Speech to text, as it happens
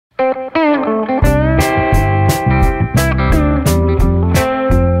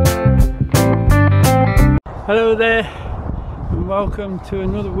Hello there and welcome to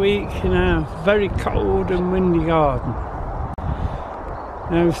another week in our very cold and windy garden.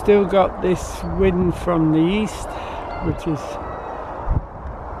 Now we've still got this wind from the east, which is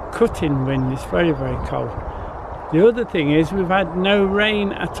cutting wind. It's very cold. The other thing is we've had no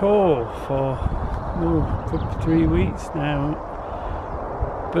rain at all for a couple of 3 weeks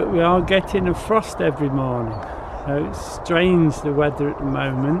now, but we are getting a frost every morning, so it strains the weather at the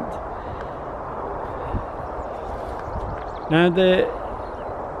moment. Now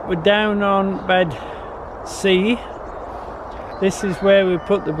we're down on bed C. This is where we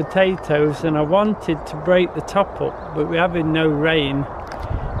put the potatoes, and I wanted to break the top up, but we're having no rain.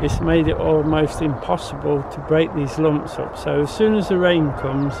 It's made it almost impossible to break these lumps up. So as soon as the rain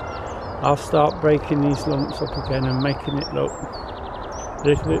comes, I'll start breaking these lumps up again and making it look a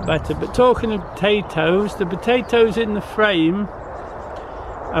little bit better. But talking of potatoes, the potatoes in the frame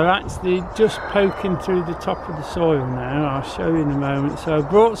are actually just poking through the top of the soil now. I'll show you in a moment. So I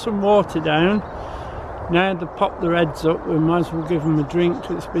brought some water down. Now to pop the heads up, we might as well give them a drink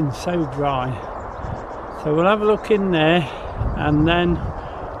because it's been so dry. So we'll have a look in there and then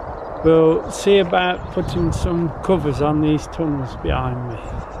we'll see about putting some covers on these tunnels behind me.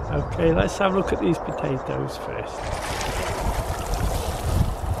 Okay, let's have a look at these potatoes first.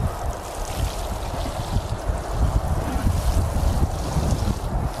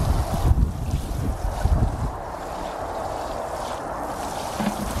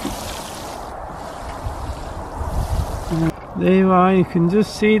 There you are, you can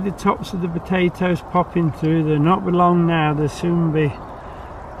just see the tops of the potatoes popping through. They're not long now, they'll soon be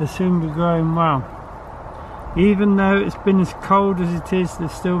growing well. Even though it's been as cold as it is,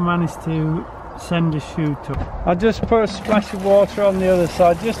 they've still managed to send a shoot up. I'll just put a splash of water on the other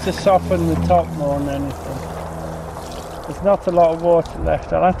side just to soften the top more than anything. There's not a lot of water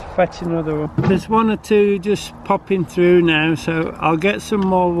left. I'll have to fetch another one. There's one or two just popping through now, so I'll get some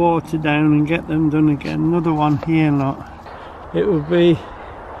more water down and get them done again. Another one here, look. It will be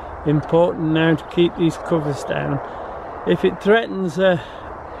important now to keep these covers down. If it threatens a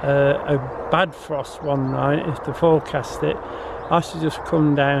bad frost one night, if they forecast it, I should just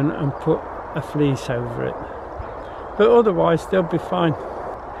come down and put a fleece over it. But otherwise they'll be fine.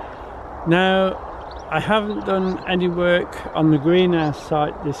 Now, I haven't done any work on the greenhouse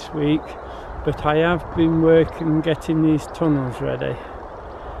site this week, but I have been working getting these tunnels ready.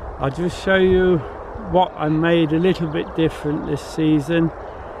 I'll just show you what I made a little bit different this season,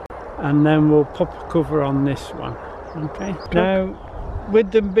 and then we'll pop a cover on this one. Okay, now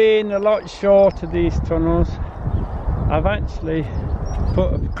with them being a lot shorter, these tunnels, I've actually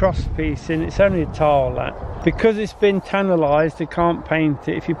put a cross piece in. It's only a tile, that. Because it's been tannalised, I can't paint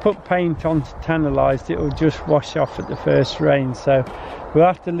it. If you put paint on tannalised, it will just wash off at the first rain, so we'll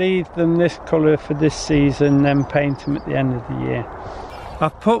have to leave them this colour for this season, then paint them at the end of the year.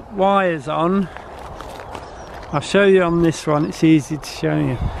 I've put wires on. I'll show you on this one, it's easy to show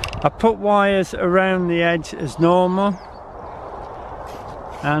you. I put wires around the edge as normal,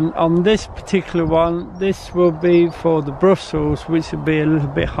 and on this particular one, this will be for the Brussels, which will be a little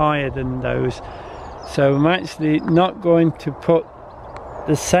bit higher than those. So I'm actually not going to put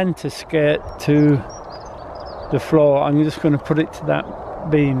the centre skirt to the floor, I'm just going to put it to that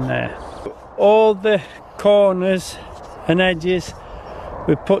beam there. All the corners and edges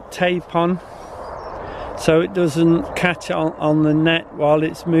we put tape on, so it doesn't catch on the net while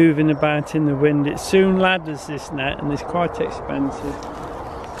it's moving about in the wind. It soon ladders, this net, and it's quite expensive.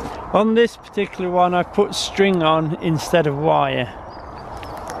 On this particular one I put string on instead of wire.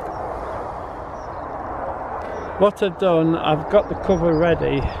 What I've done, I've got the cover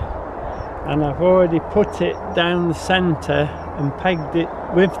ready and I've already put it down the centre and pegged it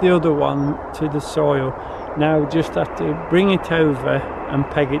with the other one to the soil. Now we just have to bring it over and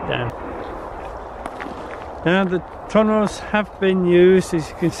peg it down. Now the tunnels have been used. As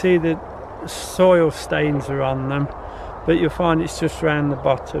you can see, the soil stains are on them, but you'll find it's just round the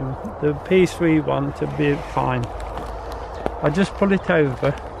bottom. The piece we want to be fine. I just pull it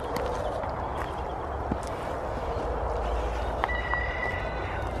over.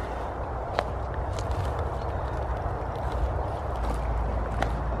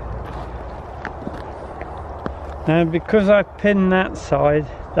 Now because I pinned that side,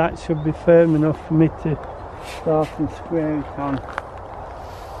 that should be firm enough for me to start and square it on,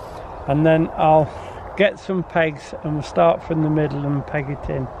 and then I'll get some pegs and we'll start from the middle and peg it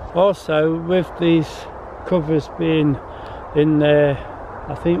in. Also, with these covers being in there,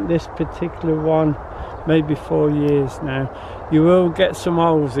 I think this particular one maybe 4 years now, you will get some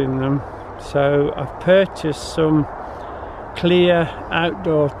holes in them, so I've purchased some clear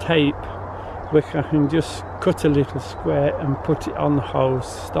outdoor tape which I can just cut a little square and put it on the holes,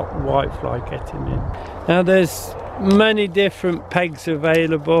 stop the whitefly getting in. Now there's many different pegs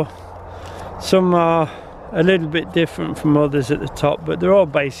available. Some are a little bit different from others at the top, but they're all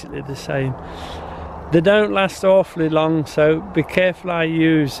basically the same. They don't last awfully long, so be careful how you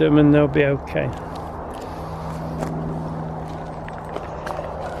use them and they'll be okay.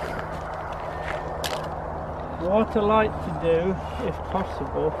 What I like to do, if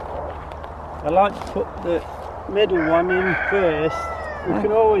possible, I like to put the middle one in first. You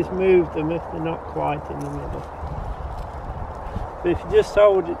can always move them if they're not quite in the middle. But if you just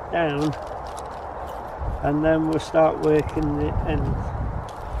hold it down, and then we'll start working the ends.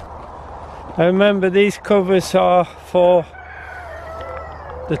 I remember these covers are for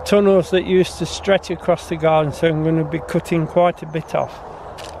the tunnels that used to stretch across the garden, so I'm going to be cutting quite a bit off.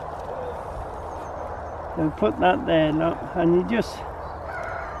 And put that there, look, and you just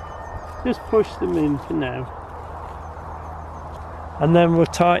push them in for now, and then we'll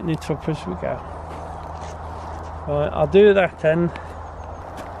tighten it up as we go. Right, I'll do that end.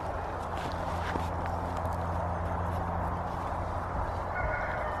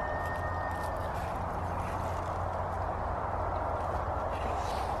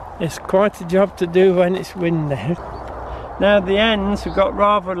 It's quite a job to do when it's windy. Now the ends, we've got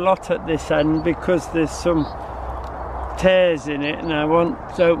rather a lot at this end because there's some tears in it, and I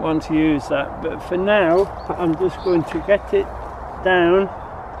don't want to use that. But for now, I'm just going to get it down,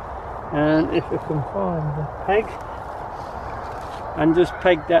 and if I can find the peg, and just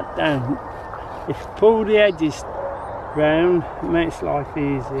peg that down. If you pull the edges round, it makes life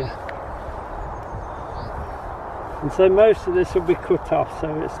easier. And so most of this will be cut off,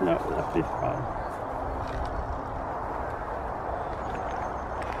 so it's not, that'll be fine.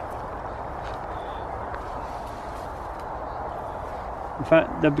 In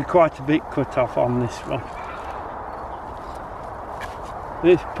fact, there'll be quite a bit cut off on this one.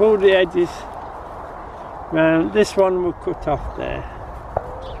 Let's pull the edges round. This one will cut off there.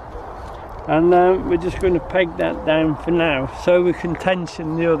 And we're just going to peg that down for now, so we can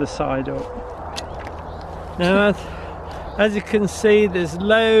tension the other side up. Now, as you can see, there's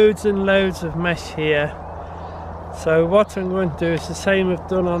loads and loads of mesh here. So what I'm going to do is the same I've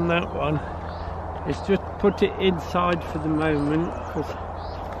done on that one, is just put it inside for the moment, because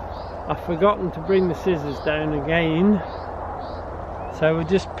I've forgotten to bring the scissors down again. So we'll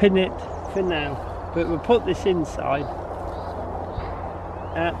just pin it for now, but we'll put this inside,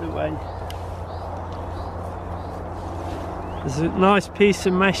 out the way. There's a nice piece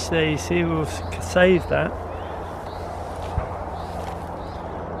of mesh there, you see, we'll save that.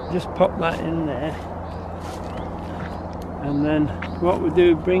 Just pop that in there, and then what we'll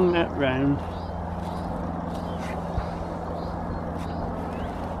do, bring that round,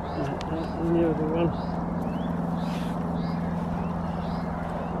 and the other one,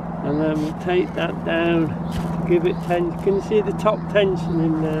 and then we'll take that down to give it tension. Can you see the top tension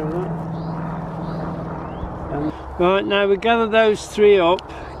in there? Right, now we gather those three up,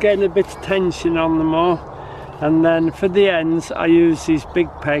 getting a bit of tension on them all. And then for the ends, I use these big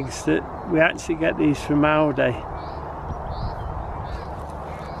pegs that we actually get these from Aldi,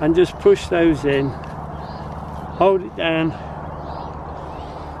 and just push those in, hold it down,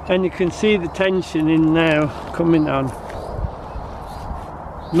 and you can see the tension in now coming on.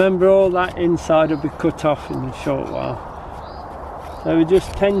 Remember, all that inside will be cut off in a short while. So we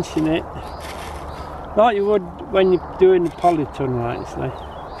just tension it like you would when you're doing the polytunnel actually.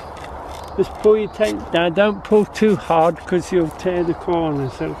 Just pull your tension down, don't pull too hard because you'll tear the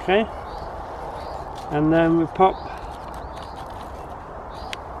corners, okay? And then we pop.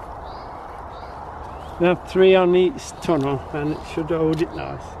 We have 3 on each tunnel and it should hold it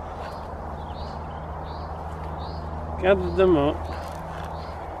nice. Gather them up,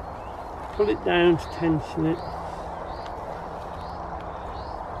 pull it down to tension it.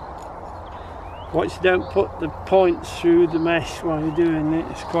 Watch you don't put the points through the mesh while you're doing it,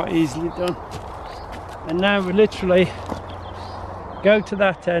 it's quite easily done. And now we literally go to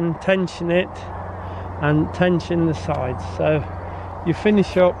that end, tension it, and tension the sides. So you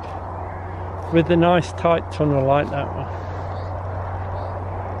finish up with a nice tight tunnel like that one.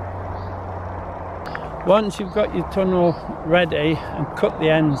 Once you've got your tunnel ready and cut the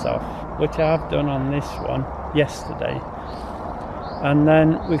ends off, which I have done on this one yesterday, and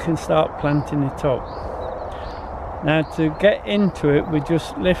then we can start planting it up. Now to get into it, we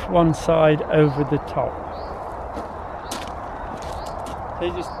just lift one side over the top. So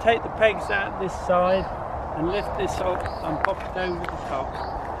you just take the pegs out this side and lift this up and pop it over the top.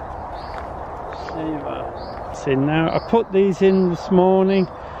 There you are. See, now I put these in this morning,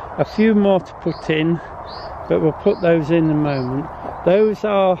 a few more to put in, but we'll put those in a moment. Those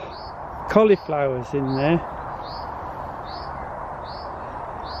are cauliflowers in there.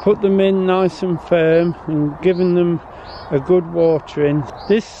 Put them in nice and firm and giving them a good watering.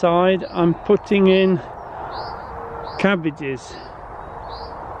 This side I'm putting in cabbages.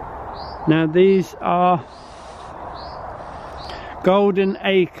 Now these are golden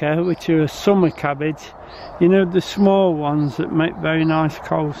acre, which are a summer cabbage. You know, the small ones that make very nice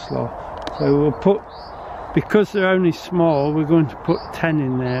coleslaw. So we'll put, because they're only small, we're going to put 10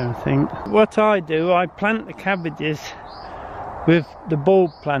 in there, I think. What I do, I plant the cabbages with the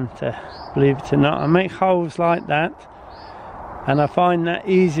bulb planter, believe it or not. I make holes like that, and I find that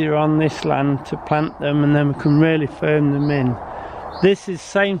easier on this land to plant them, and then we can really firm them in. This is the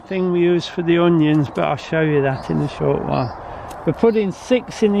same thing we use for the onions, but I'll show you that in a short while. We're putting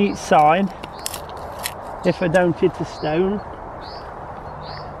 6 in each side, if I don't hit a stone.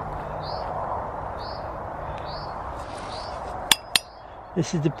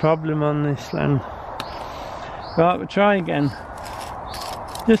 This is the problem on this land. Right, we'll try again.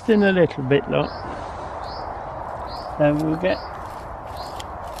 Just in a little bit, look. Then we'll get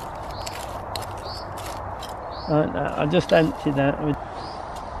like that. I'll just empty that.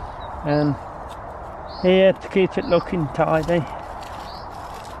 And here to keep it looking tidy.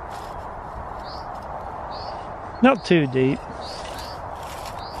 Not too deep.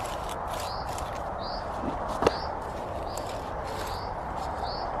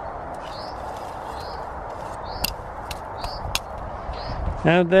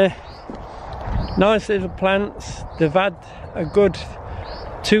 Now they're nice little plants. They've had a good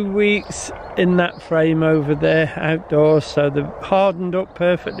 2 weeks in that frame over there outdoors, so they've hardened up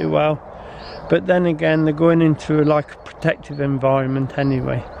perfectly well. But then again, they're going into like a protective environment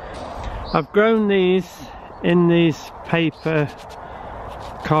anyway. I've grown these in these paper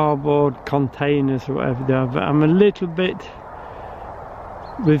cardboard containers or whatever they are, but I'm a little bit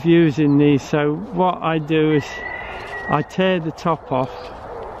with using these. So what I do is I tear the top off.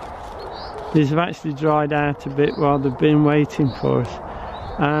 These have actually dried out a bit while they've been waiting for us,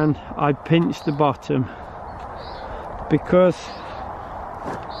 and I pinch the bottom, because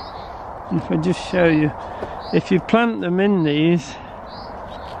if I just show you, if you plant them in these,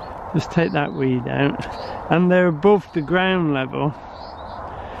 just take that weed out, and they're above the ground level,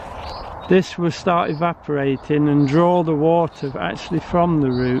 this will start evaporating and draw the water actually from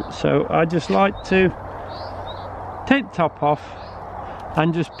the root. So I just like to take the top off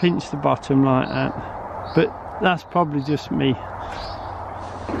and just pinch the bottom like that, but that's probably just me.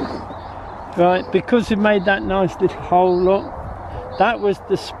 Right, because we've made that nice little hole, look, that was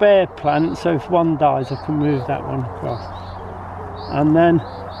the spare plant, so if one dies I can move that one across, and then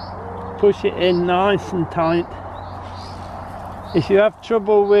push it in nice and tight. If you have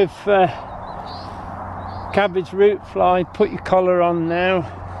trouble with cabbage root fly, put your collar on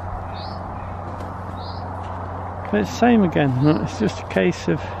now. But it's the same again, it's just a case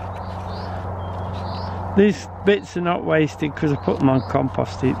of these bits are not wasted because I put them on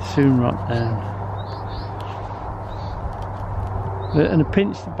compost heap, soon rot down. And I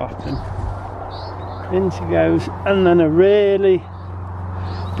pinch the bottom, in she goes, and then I really,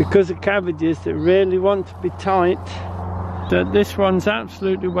 because the cabbages that really want to be tight, that this one's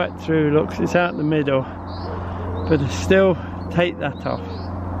absolutely wet through, looks, it's out the middle, but I still take that off.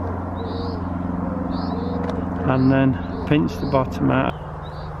 And then pinch the bottom out,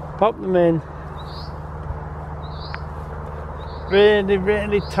 pop them in,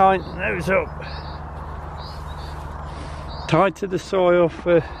 really tighten those up. Tighter the soil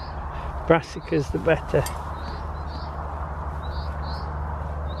for brassicas the better.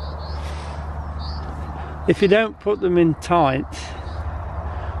 If you don't put them in tight,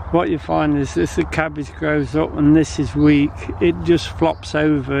 what you find is this, the cabbage grows up and this is weak, it just flops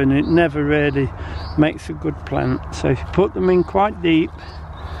over and it never really makes a good plant. So if you put them in quite deep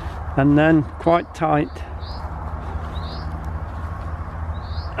and then quite tight,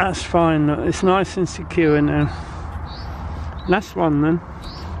 that's fine. It's nice and secure now. Last one then,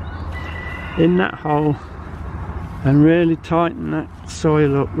 in that hole, and really tighten that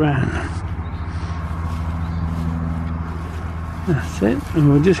soil up round. That's it, and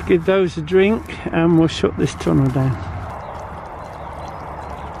we'll just give those a drink and we'll shut this tunnel down.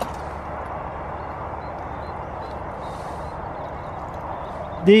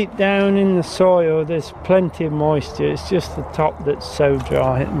 Deep down in the soil there's plenty of moisture, it's just the top that's so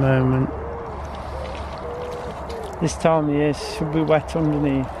dry at the moment. This time of year it should be wet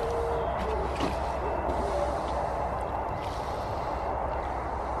underneath.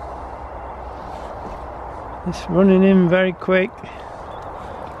 It's running in very quick.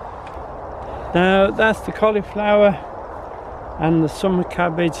 Now that's the cauliflower and the summer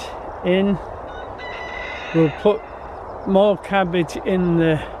cabbage in. We'll put more cabbage in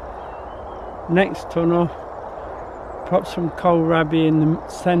the next tunnel, put some kohlrabi in the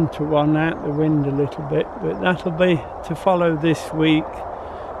centre one out the wind a little bit, but that'll be to follow this week.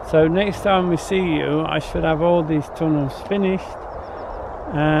 So next time we see you, I should have all these tunnels finished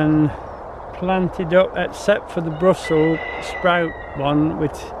and planted up, except for the Brussels sprout one,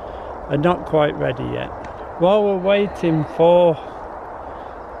 which are not quite ready yet. While we're waiting for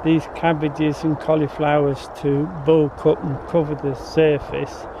these cabbages and cauliflowers to bulk up and cover the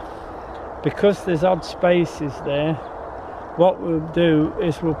surface, because there's odd spaces there, what we'll do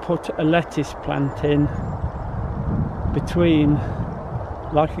is we'll put a lettuce plant in between,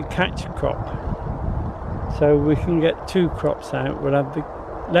 like a catch crop, so we can get two crops out. We'll have the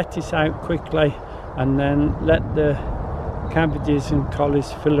lettuce out quickly and then let the cabbages and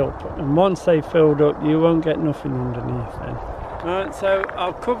collies fill up, and once they filled up you won't get nothing underneath then. Right, so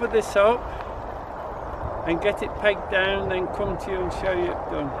I'll cover this up and get it pegged down, then come to you and show you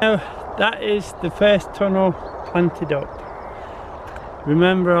it done. Now that is the first tunnel planted up.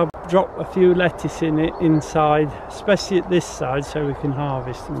 Remember, I'll drop a few lettuce in it inside, especially at this side, so we can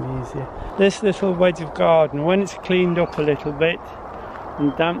harvest them easier. This little wedge of garden, when it's cleaned up a little bit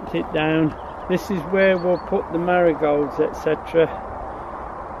and damped it down, this is where we'll put the marigolds, etc.,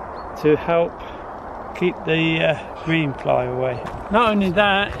 to help keep the green fly away. Not only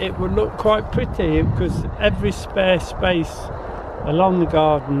that, it will look quite pretty because every spare space along the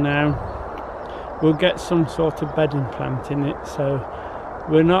garden now we'll get some sort of bedding plant in it, so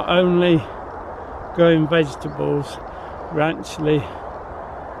we're not only growing vegetables, we're actually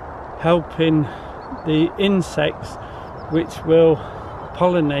helping the insects which will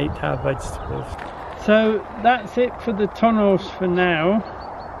pollinate our vegetables. So that's it for the tunnels for now.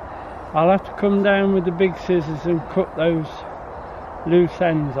 I'll have to come down with the big scissors and cut those loose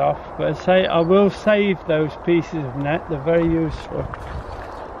ends off, but I say I will save those pieces of net. They're very useful.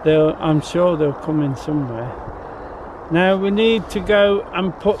 I'm sure they'll come in somewhere. Now we need to go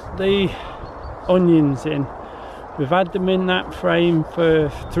and put the onions in. We've had them in that frame for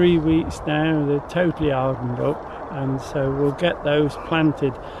 3 weeks now. They're totally hardened up, and so we'll get those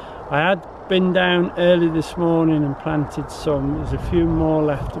planted. I had been down early this morning and planted some. There's a few more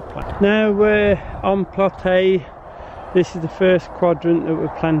left to plant. Now we're on plot A. This is the first quadrant that we're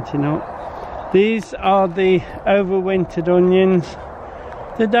planting up. These are the overwintered onions.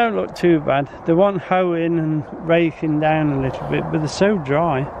 They don't look too bad. They want hoeing and raking down a little bit, but they're so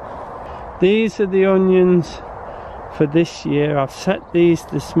dry. These are the onions for this year. I've set these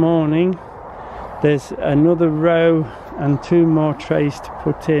this morning. There's another row and 2 more trays to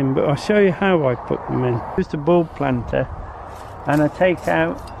put in, but I'll show you how I put them in. Just a bulb planter, and I take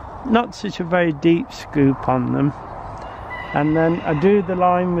out not such a very deep scoop on them, and then I do the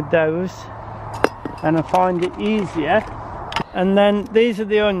line with those, and I find it easier. And then these are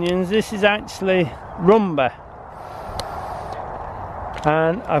the onions. This is actually rumba,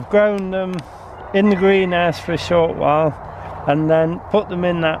 and I've grown them in the greenhouse for a short while and then put them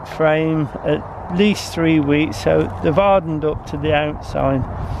in that frame at least 3 weeks, so they've hardened up to the outside.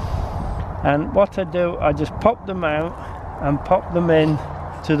 And what I do, I just pop them out and pop them in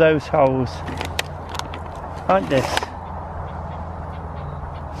to those holes like this.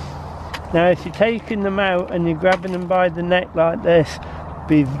 Now if you're taking them out and you're grabbing them by the neck like this,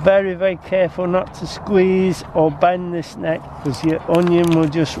 be very, very careful not to squeeze or bend this neck, because your onion will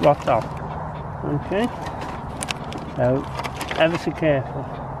just rot off. Okay, so ever so careful.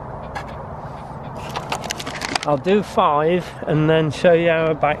 I'll do 5 and then show you how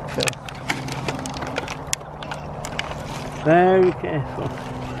I backfill. Very careful.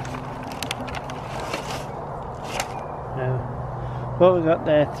 Now, what we got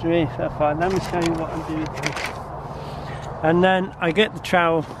there, 3, 4, 5. Let me show you what I do. And then I get the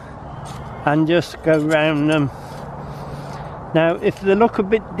trowel and just go round them. Now if they look a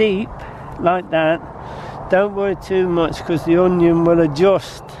bit deep like that, don't worry too much, because the onion will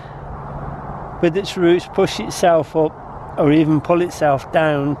adjust with its roots, push itself up or even pull itself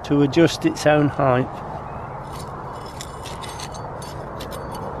down to adjust its own height.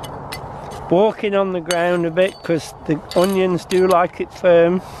 Walking on the ground a bit, because the onions do like it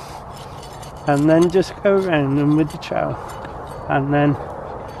firm, and then just go around them with the trowel and then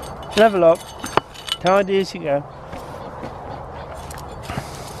level up, tidy as you go.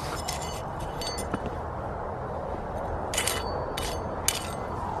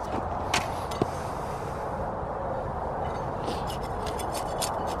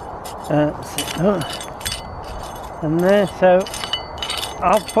 And there, so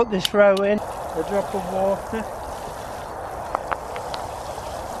I'll put this row in. a drop of water.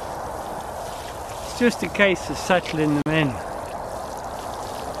 It's just a case of settling them in.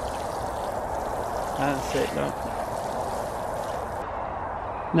 That's it, look.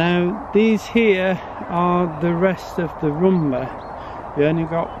 Now these here are the rest of the rumba. We only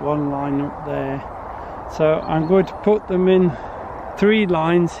got one line up there, so I'm going to put them in 3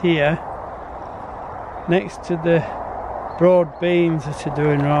 lines here next to the broad beans that are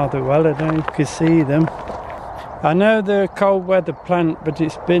doing rather well. I don't know if you can see them. I know they're a cold weather plant, but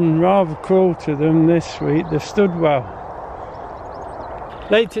it's been rather cruel to them this week. They've stood well.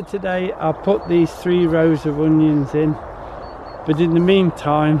 Later today I'll put these 3 rows of onions in, but in the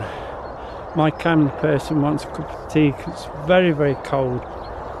meantime my camera person wants a cup of tea because it's very, very cold.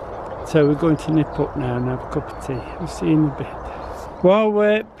 So we're going to nip up now and have a cup of tea. We'll see you in a bit. While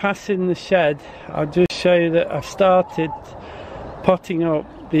we're passing the shed, I'll just show you that I've started potting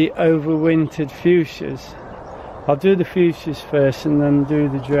up the overwintered fuchsias. I'll do the fuchsias first and then do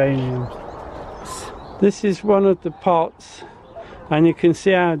the geraniums. This is one of the pots, and you can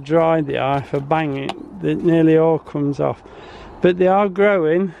see how dry they are. If I bang it, it nearly all comes off. But they are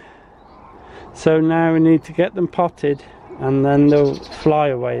growing, so now we need to get them potted and then they'll fly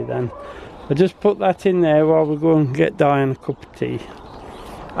away then. I'll just put that in there while we go and get Diane a cup of tea.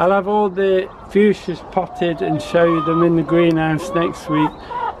 I'll have all the fuchsias potted and show you them in the greenhouse next week,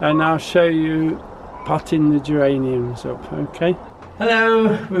 and I'll show you potting the geraniums up, okay?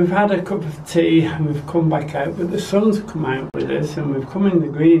 Hello, we've had a cup of tea and we've come back out, but the sun's come out with us and we've come in the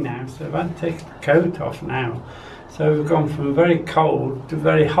greenhouse, so I've had to take the coat off now. So we've gone from very cold to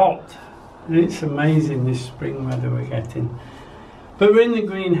very hot, and it's amazing this spring weather we're getting. But we're in the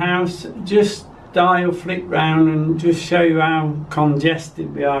greenhouse. Just I'll flick round and just show you how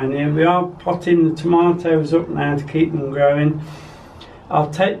congested we are in here. We are potting the tomatoes up now to keep them growing. I'll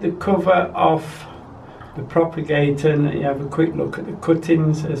take the cover off the propagator and let you have a quick look at the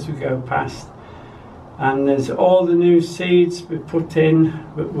cuttings as we go past. And there's all the new seeds we put in,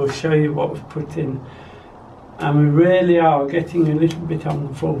 but we'll show you what we've put in. And we really are getting a little bit on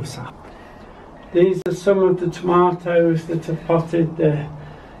the full side. These are some of the tomatoes that are potted.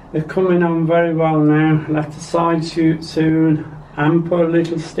 They're coming on very well now. I'll have to side shoot soon and put a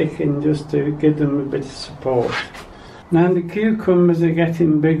little stick in just to give them a bit of support. Now the cucumbers are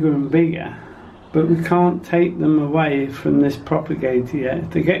getting bigger and bigger, but we can't take them away from this propagator yet. If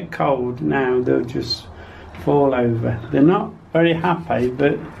they get cold now, they'll just fall over. They're not very happy,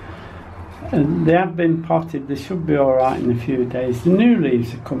 but they have been potted. They should be alright in a few days. The new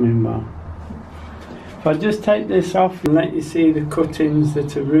leaves are coming well. If I just take this off and let you see the cuttings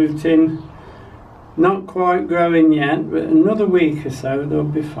that are rooting, not quite growing yet, but another week or so they'll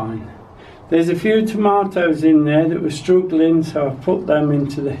be fine. There's a few tomatoes in there that were struggling, so I've put them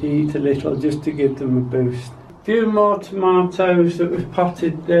into the heat a little just to give them a boost. A few more tomatoes that we've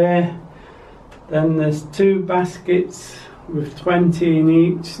potted there. Then there's 2 baskets with 20 in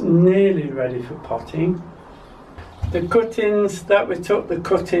each, nearly ready for potting. The cuttings that we took the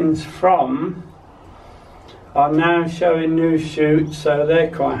cuttings from are now showing new shoots, so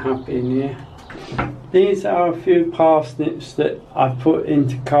they're quite happy in here. These are a few parsnips that I put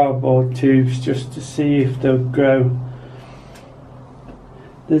into cardboard tubes just to see if they'll grow.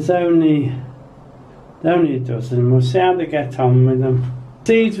 There's only a dozen. We'll see how they get on with them.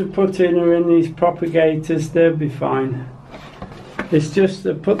 Seeds we put in are in these propagators. They'll be fine. It's just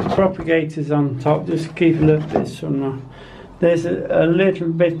to put the propagators on top, just to keep a little bit of sun off. There's a little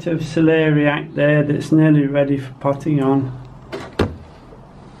bit of celeriac there that's nearly ready for potting on.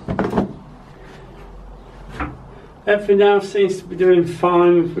 Everything else seems to be doing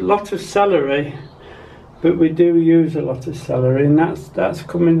fine. We've a lot of celery, but we do use a lot of celery, and that's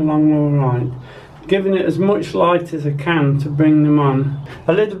coming along all right. Giving it as much light as I can to bring them on.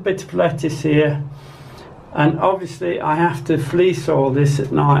 A little bit of lettuce here, and obviously I have to fleece all this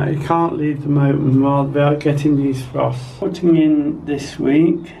at night. I can't leave them open without getting these frosts. Putting in this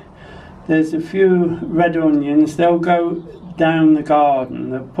week, there's a few red onions. They'll go down the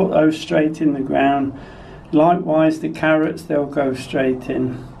garden. They'll put those straight in the ground. Likewise the carrots, they'll go straight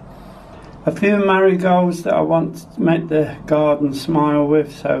in. A few marigolds that I want to make the garden smile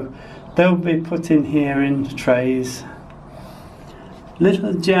with, so they'll be put in here in the trays.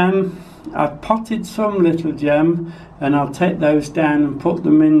 Little gem, I've potted some little gem, and I'll take those down and put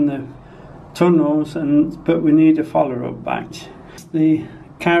them in the tunnels, but we need a follow-up batch. The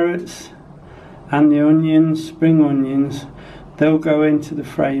carrots and the onions, spring onions, they'll go into the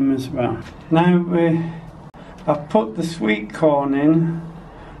frame as well. Now I've put the sweet corn in.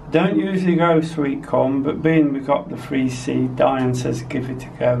 Don't usually go sweet corn, but being we got the free seed, Diane says give it a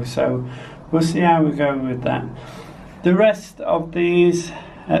go, so we'll see how we go with that. The rest of these,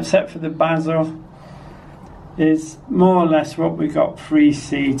 except for the basil, is more or less what we got free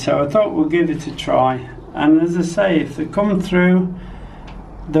seed, so I thought we'll give it a try. And as I say, if they come through,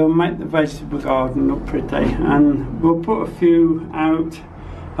 they'll make the vegetable garden look pretty, and we'll put a few out.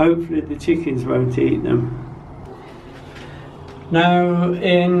 Hopefully the chickens won't eat them. Now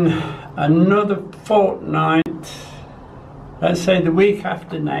in another fortnight, let's say the week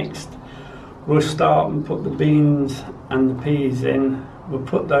after next, we'll start and put the beans and the peas in. We'll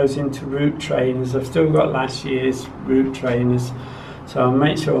put those into root trainers. I've still got last year's root trainers, so I'll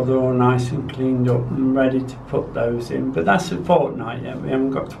make sure they're all nice and cleaned up and ready to put those in. But that's a fortnight yet, we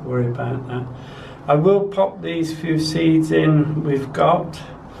haven't got to worry about that. I will pop these few seeds in we've got.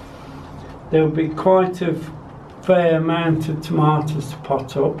 There'll be quite a fair amount of tomatoes to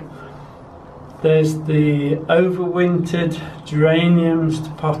pot up. There's the overwintered geraniums to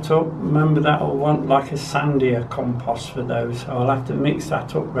pot up. Remember that I'll want like a sandier compost for those, so I'll have to mix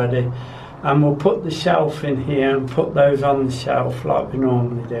that up ready. And we'll put the shelf in here and put those on the shelf like we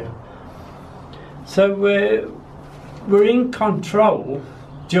normally do. So we're in control,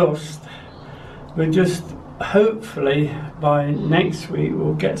 we're just hopefully by next week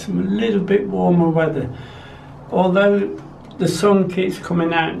we'll get some a little bit warmer weather. Although the sun keeps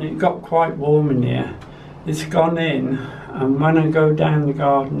coming out and it got quite warm in here, it's gone in, and when I go down the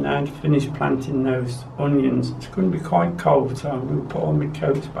garden now to finish planting those onions, it's going to be quite cold, so I'm going to put all my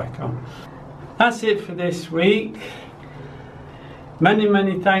coats back on. That's it for this week.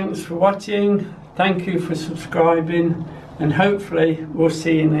 Many thanks for watching. Thank you for subscribing, and hopefully we'll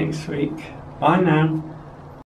see you next week. Bye now.